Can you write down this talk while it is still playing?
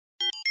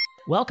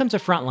Welcome to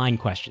Frontline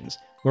Questions,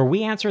 where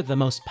we answer the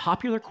most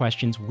popular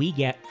questions we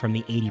get from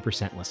the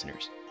 80%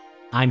 listeners.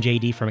 I'm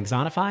JD from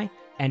Exonify,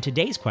 and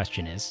today's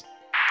question is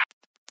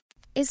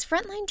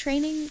frontline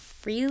training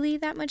really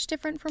that much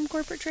different from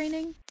corporate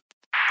training?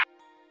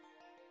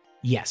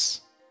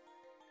 yes.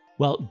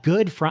 Well,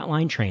 good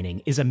frontline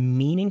training is a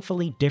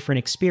meaningfully different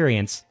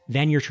experience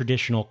than your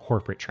traditional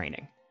corporate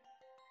training.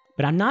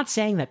 But I'm not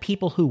saying that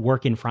people who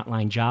work in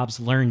frontline jobs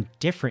learn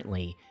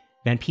differently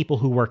than people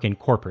who work in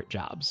corporate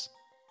jobs.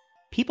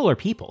 People are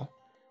people.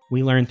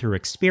 We learn through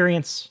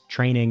experience,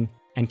 training,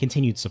 and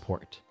continued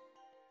support.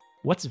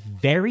 What's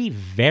very,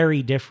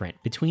 very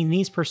different between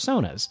these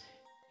personas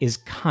is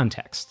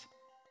context.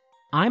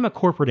 I'm a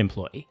corporate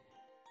employee.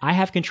 I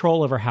have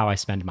control over how I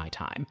spend my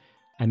time.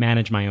 I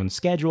manage my own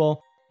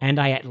schedule, and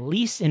I at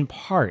least in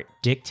part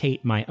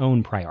dictate my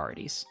own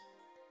priorities.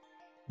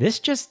 This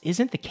just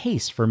isn't the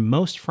case for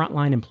most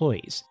frontline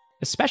employees,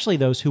 especially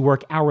those who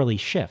work hourly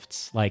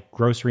shifts like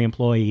grocery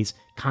employees,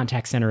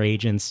 contact center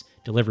agents,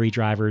 delivery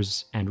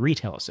drivers, and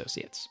retail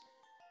associates.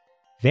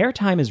 Their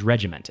time is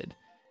regimented.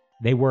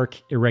 They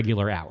work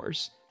irregular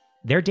hours.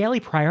 Their daily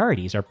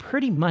priorities are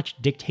pretty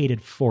much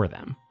dictated for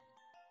them.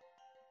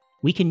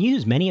 We can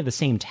use many of the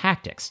same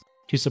tactics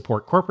to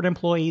support corporate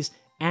employees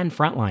and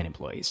frontline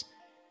employees,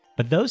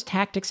 but those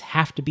tactics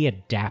have to be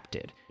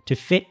adapted to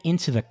fit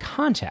into the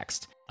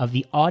context of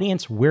the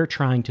audience we're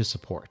trying to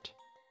support.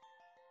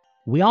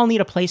 We all need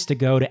a place to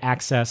go to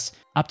access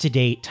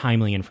up-to-date,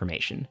 timely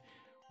information.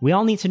 We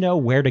all need to know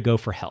where to go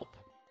for help.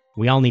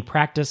 We all need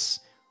practice.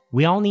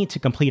 We all need to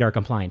complete our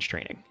compliance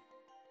training.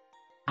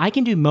 I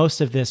can do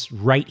most of this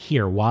right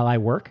here while I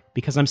work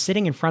because I'm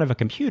sitting in front of a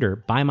computer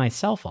by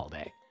myself all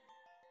day.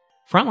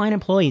 Frontline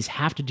employees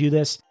have to do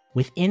this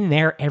within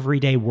their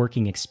everyday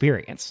working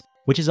experience,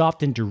 which is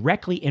often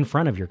directly in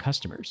front of your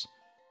customers.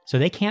 So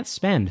they can't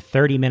spend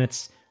 30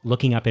 minutes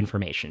looking up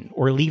information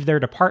or leave their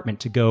department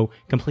to go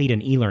complete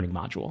an e-learning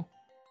module.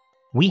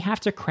 We have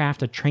to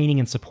craft a training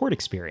and support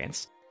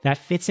experience that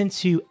fits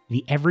into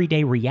the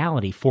everyday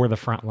reality for the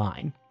front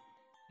line.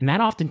 And that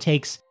often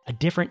takes a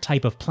different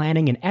type of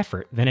planning and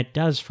effort than it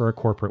does for a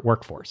corporate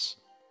workforce.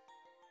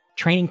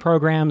 Training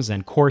programs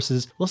and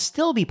courses will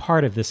still be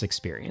part of this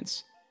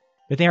experience,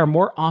 but they are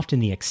more often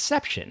the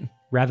exception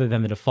rather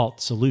than the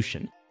default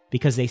solution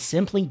because they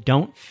simply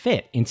don't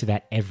fit into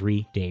that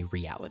everyday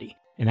reality.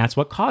 And that's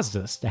what causes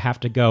us to have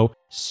to go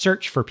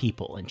search for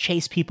people and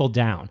chase people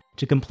down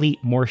to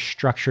complete more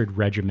structured,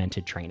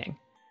 regimented training.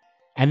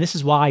 And this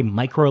is why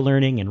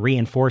microlearning and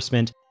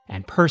reinforcement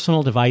and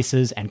personal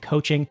devices and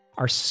coaching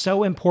are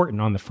so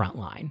important on the front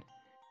line.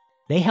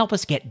 They help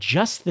us get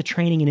just the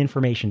training and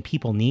information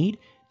people need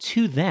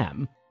to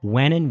them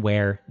when and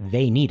where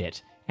they need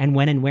it, and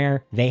when and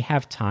where they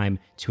have time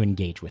to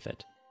engage with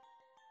it.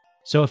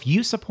 So if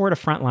you support a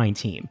frontline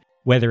team,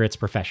 whether it's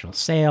professional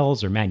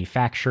sales or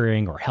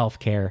manufacturing or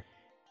healthcare,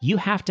 you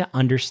have to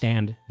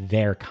understand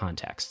their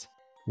context,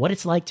 what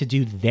it's like to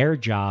do their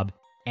job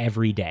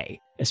every day,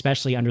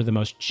 especially under the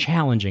most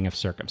challenging of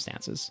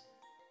circumstances.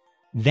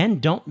 Then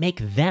don't make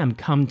them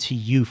come to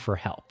you for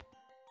help.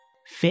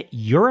 Fit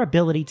your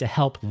ability to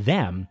help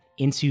them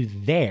into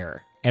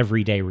their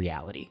everyday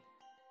reality.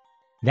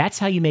 That's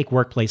how you make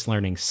workplace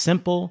learning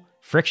simple,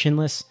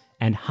 frictionless,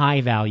 and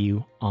high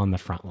value on the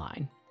front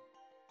line.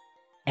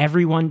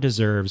 Everyone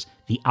deserves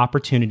the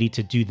opportunity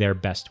to do their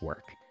best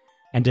work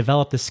and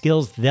develop the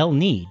skills they'll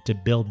need to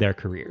build their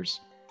careers.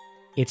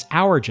 It's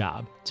our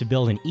job to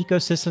build an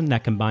ecosystem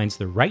that combines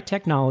the right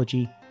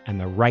technology and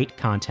the right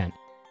content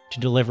to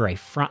deliver a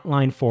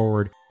frontline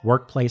forward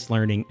workplace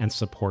learning and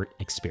support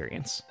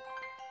experience.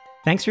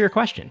 Thanks for your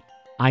question.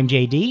 I'm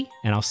JD,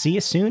 and I'll see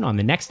you soon on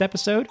the next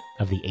episode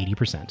of the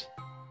 80%.